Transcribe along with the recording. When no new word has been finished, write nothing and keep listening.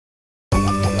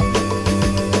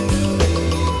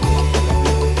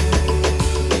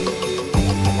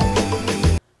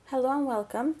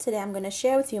welcome. Today I'm going to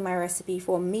share with you my recipe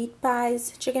for meat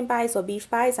pies, chicken pies or beef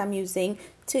pies. I'm using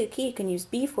turkey. You can use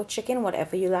beef or chicken,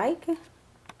 whatever you like.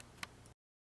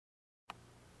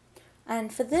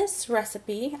 And for this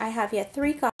recipe, I have here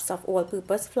 3 cups of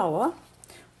all-purpose flour,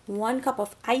 1 cup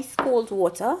of ice cold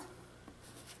water,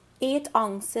 8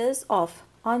 ounces of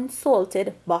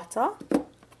unsalted butter.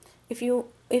 If you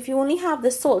only have the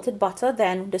salted butter,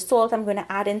 then the salt I'm going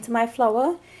to add into my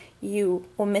flour, you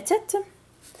omit it.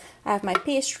 I have my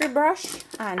pastry brush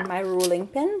and my rolling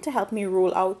pin to help me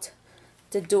roll out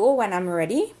the dough when I'm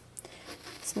ready.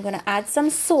 So I'm going to add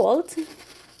some salt,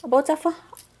 about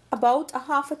a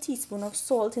half a teaspoon of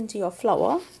salt into your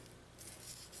flour.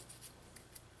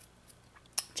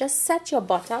 Just set your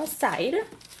butter aside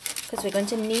because we're going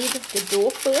to knead the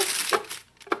dough first.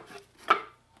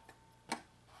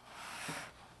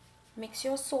 Mix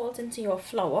your salt into your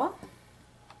flour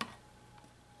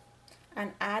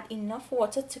and add enough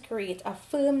water to create a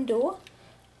firm dough,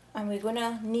 and we're going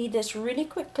to knead this really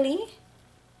quickly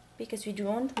because we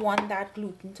don't want that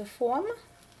gluten to form.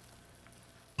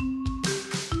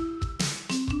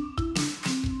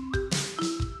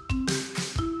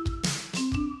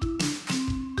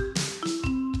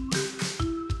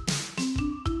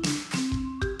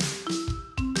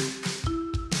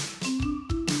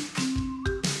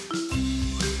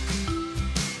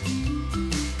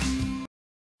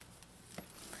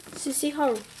 So you see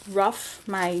how rough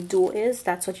my dough is?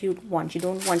 That's what you want. You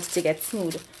don't want it to get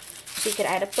smooth. So you can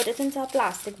either put it into a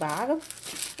plastic bag,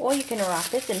 or you can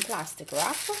wrap it in plastic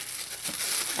wrap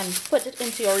and put it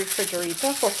into your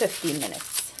refrigerator for 15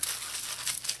 minutes.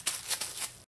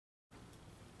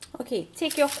 Okay,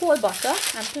 take your cold butter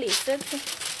and place it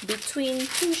between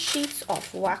 2 sheets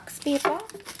of wax paper.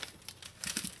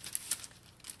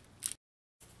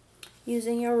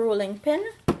 Using your rolling pin,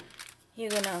 you're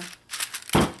gonna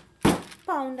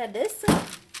pound at this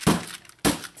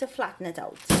to flatten it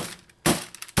out.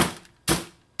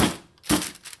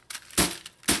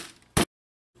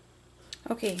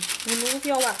 Okay, remove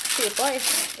your wax paper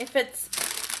if it's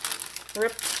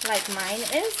ripped like mine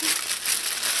is.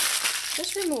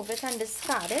 Just remove it and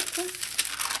discard it.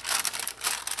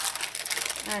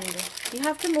 And you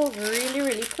have to move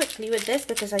really quickly with this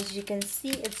because, as you can see,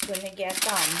 it's going to get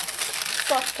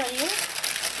soft on you.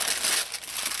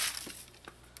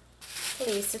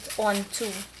 Place it onto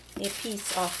a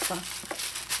piece of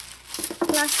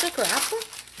plastic wrap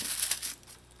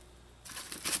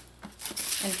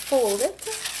and fold it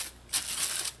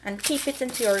and keep it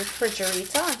into your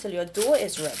refrigerator until your dough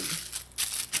is ready.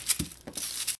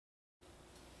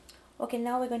 Okay,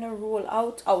 now we're going to roll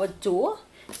out our dough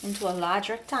into a large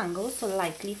rectangle, so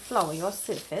lightly flour your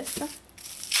surface.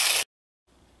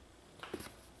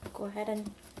 Go ahead and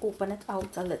open it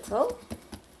out a little.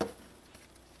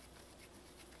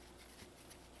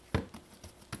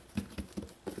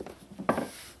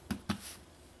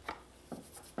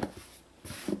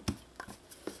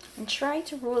 And try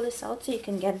to roll this out so you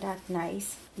can get that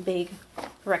nice big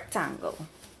rectangle.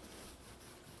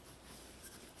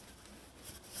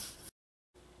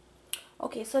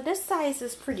 Okay, so this size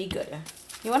is pretty good.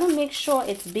 You want to make sure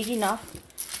it's big enough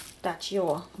that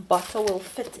your butter will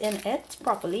fit in it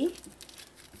properly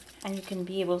and you can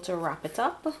be able to wrap it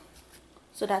up.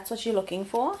 So that's what you're looking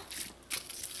for.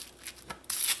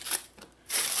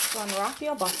 So unwrap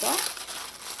your butter.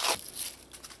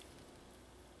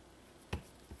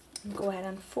 Go ahead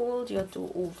and fold your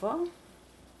dough over.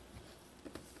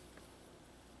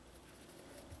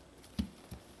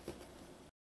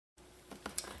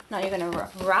 Now you're going to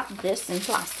wrap this in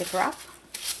plastic wrap.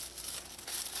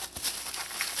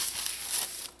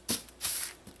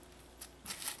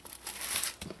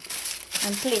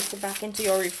 And place it back into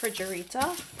your refrigerator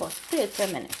for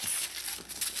 30 minutes.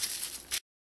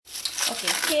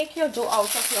 Okay, take your dough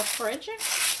out of your fridge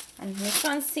and make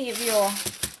sure and save your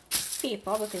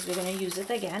paper because we're going to use it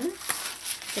again.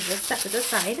 So just set it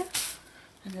aside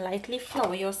and lightly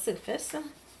flour your surface.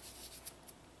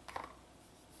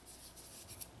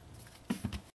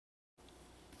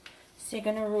 So you're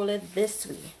going to roll it this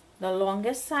way, the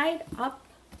longest side up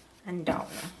and down.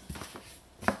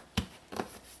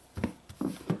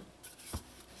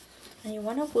 And you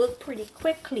want to work pretty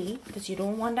quickly because you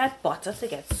don't want that butter to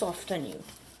get soft on you.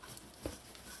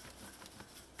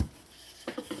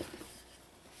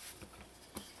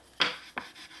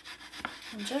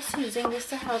 I'm just using this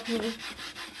to help me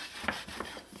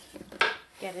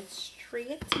get it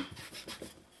straight.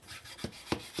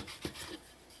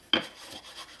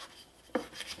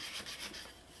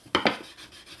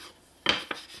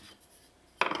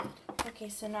 Okay,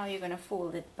 so now you're going to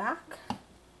fold it back.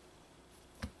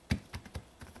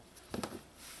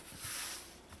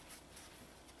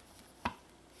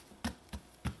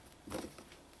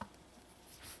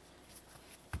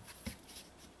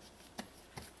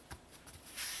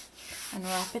 and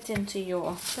wrap it into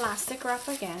your plastic wrap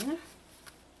again.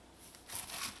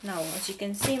 Now, as you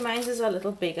can see, mine is a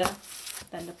little bigger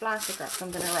than the plastic wrap, so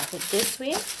I'm going to wrap it this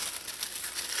way.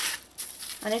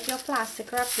 And if your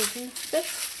plastic wrap doesn't fit,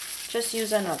 just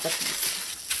use another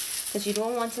piece, because you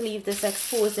don't want to leave this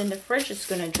exposed in the fridge. It's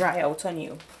going to dry out on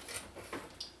you.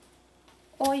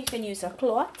 Or you can use a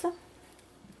cloth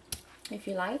if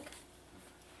you like.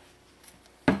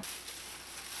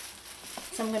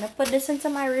 So I'm going to put this into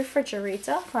my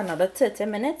refrigerator for another 30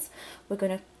 minutes. We're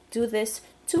going to do this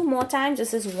 2 more times.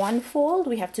 This is one fold.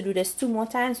 We have to do this 2 more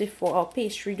times before our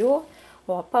pastry dough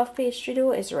or our puff pastry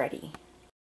dough is ready.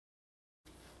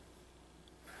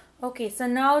 Okay, so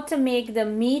now to make the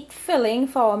meat filling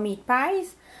for our meat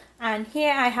pies. And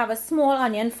here I have a small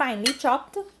onion finely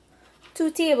chopped,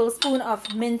 2 tablespoons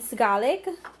of minced garlic,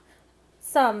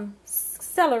 some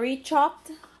celery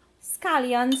chopped,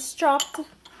 scallions chopped,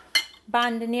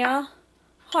 bandanya,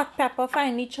 hot pepper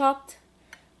finely chopped.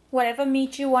 Whatever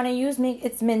meat you want to use,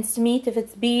 it's minced meat. If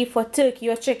it's beef or turkey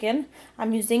or chicken,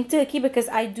 I'm using turkey because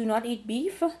I do not eat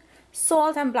beef.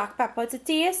 Salt and black pepper to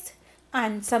taste,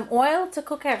 and some oil to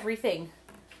cook everything.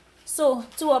 So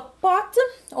to a pot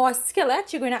or a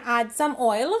skillet, you're going to add some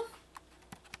oil.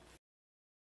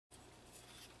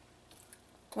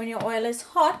 When your oil is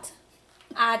hot,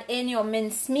 add in your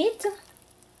minced meat.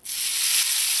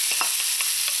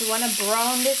 You want to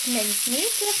brown this minced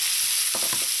meat.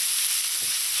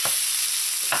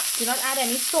 Do not add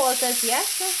any salt as yet.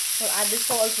 We'll add the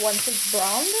salt once it's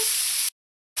browned.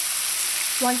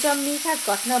 Once your meat has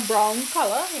gotten a brown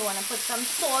color, you want to put some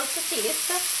salt to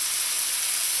taste.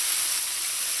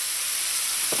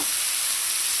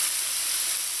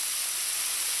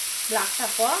 Black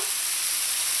pepper.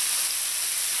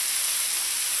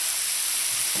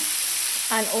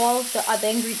 And all the other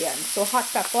ingredients. So hot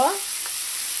pepper,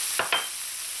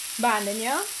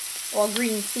 bandanya or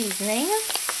green seasoning,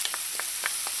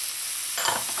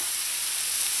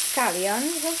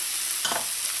 scallions,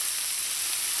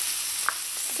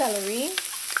 celery,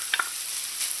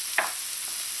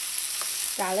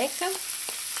 garlic,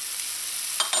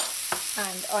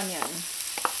 and onion.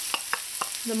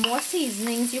 The more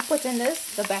seasonings you put in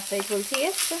this, the better it will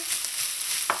taste.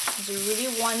 You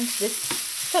really want this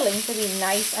filling to be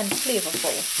nice and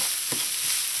flavorful.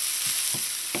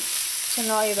 So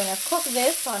now you're going to cook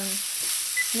this on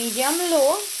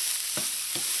medium-low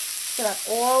so that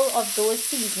all of those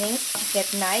seasonings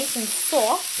get nice and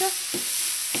soft.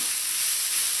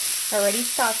 Already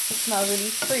starts to smell really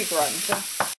fragrant.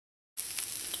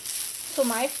 So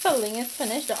my filling is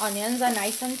finished. The onions are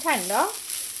nice and tender,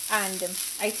 and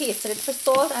I tasted it for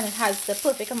salt, and it has the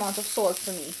perfect amount of salt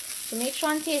for me. So make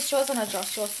sure and taste yours and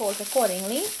adjust your salt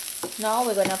accordingly. Now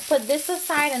we're going to put this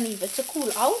aside and leave it to cool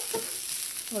out.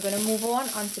 We're going to move on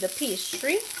onto the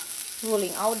pastry,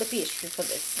 rolling out the pastry for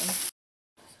this.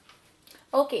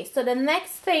 Okay, so the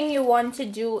next thing you want to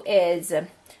do is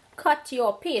cut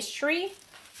your pastry,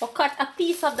 or cut a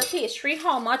piece of the pastry,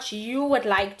 how much you would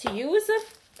like to use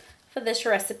for this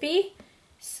recipe.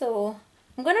 So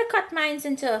I'm going to cut mine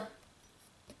into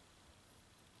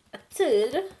a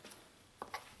third.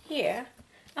 Here,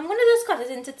 I'm going to just cut it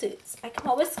into thirds. I can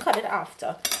always cut it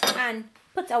after. And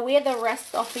put away the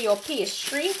rest of your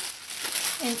pastry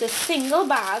into single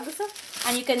bags.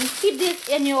 And you can keep this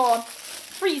in your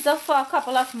freezer for a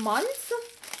couple of months.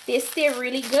 They stay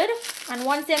really good. And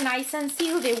once they're nice and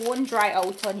sealed, they won't dry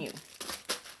out on you.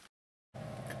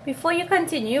 Before you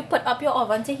continue, put up your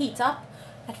oven to heat up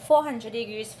at 400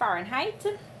 degrees Fahrenheit.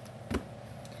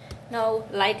 Now,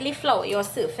 lightly flour your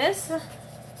surface.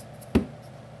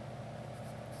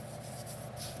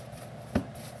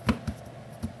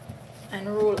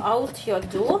 And roll out your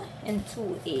dough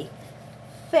into a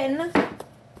thin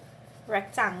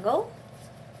rectangle.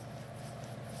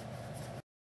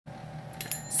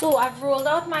 So I've rolled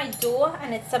out my dough,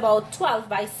 and it's about 12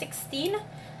 by 16.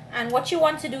 And what you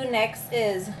want to do next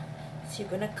is, so you're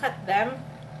going to cut them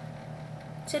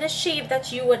to the shape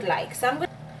that you would like. So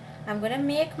I'm going to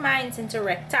make mine into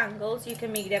rectangles. You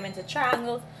can make them into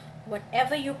triangles,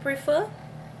 whatever you prefer.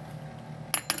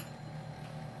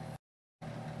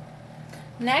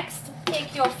 Next,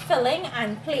 take your filling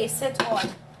and place it on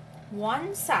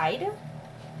one side.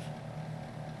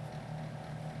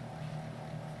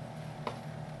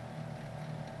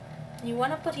 You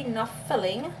want to put enough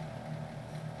filling.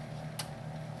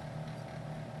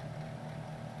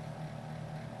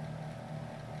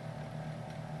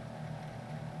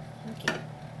 Okay.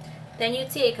 Then you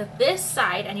take this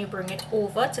side and you bring it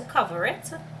over to cover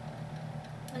it.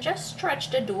 And just stretch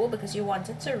the dough because you want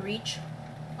it to reach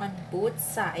on both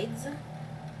sides.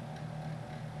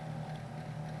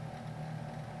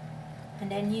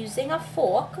 And then using a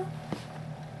fork,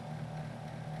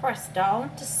 press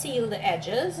down to seal the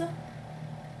edges.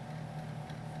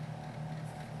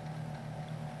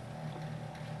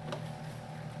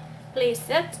 Place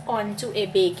it onto a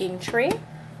baking tray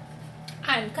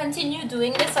and continue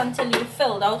doing this until you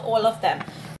filled out all of them.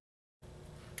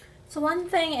 So one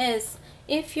thing is,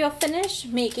 if you're finished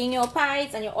making your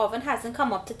pies and your oven hasn't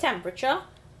come up to temperature,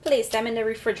 place them in the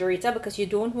refrigerator because you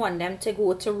don't want them to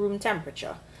go to room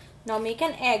temperature. Now make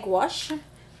an egg wash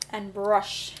and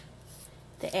brush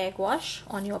the egg wash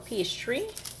on your pastry.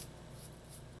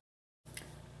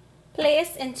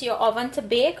 Place into your oven to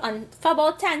bake for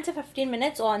about 10 to 15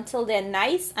 minutes or until they're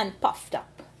nice and puffed up.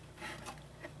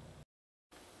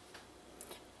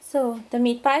 So the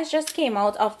meat pies just came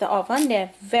out of the oven.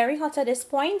 They're very hot at this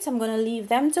point. So I'm going to leave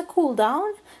them to cool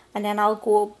down, and then I'll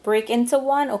go break into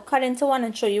one or cut into one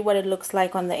and show you what it looks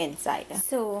like on the inside.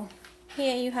 So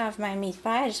here you have my meat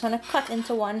pie. I just want to cut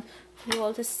into one for you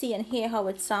all to see and hear how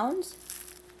it sounds.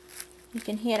 You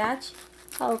can hear that,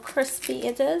 how crispy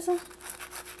it is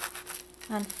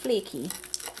and flaky.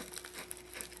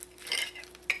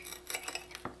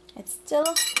 It's still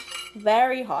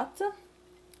very hot.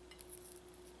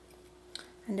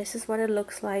 And this is what it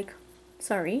looks like.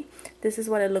 This is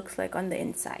what it looks like on the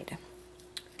inside.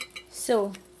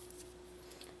 So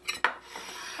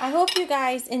I hope you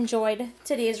guys enjoyed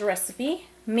today's recipe.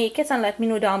 Make it and let me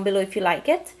know down below if you like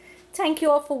it. Thank you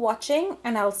all for watching,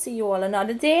 and I'll see you all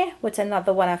another day with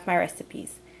another one of my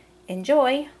recipes.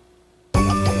 Enjoy!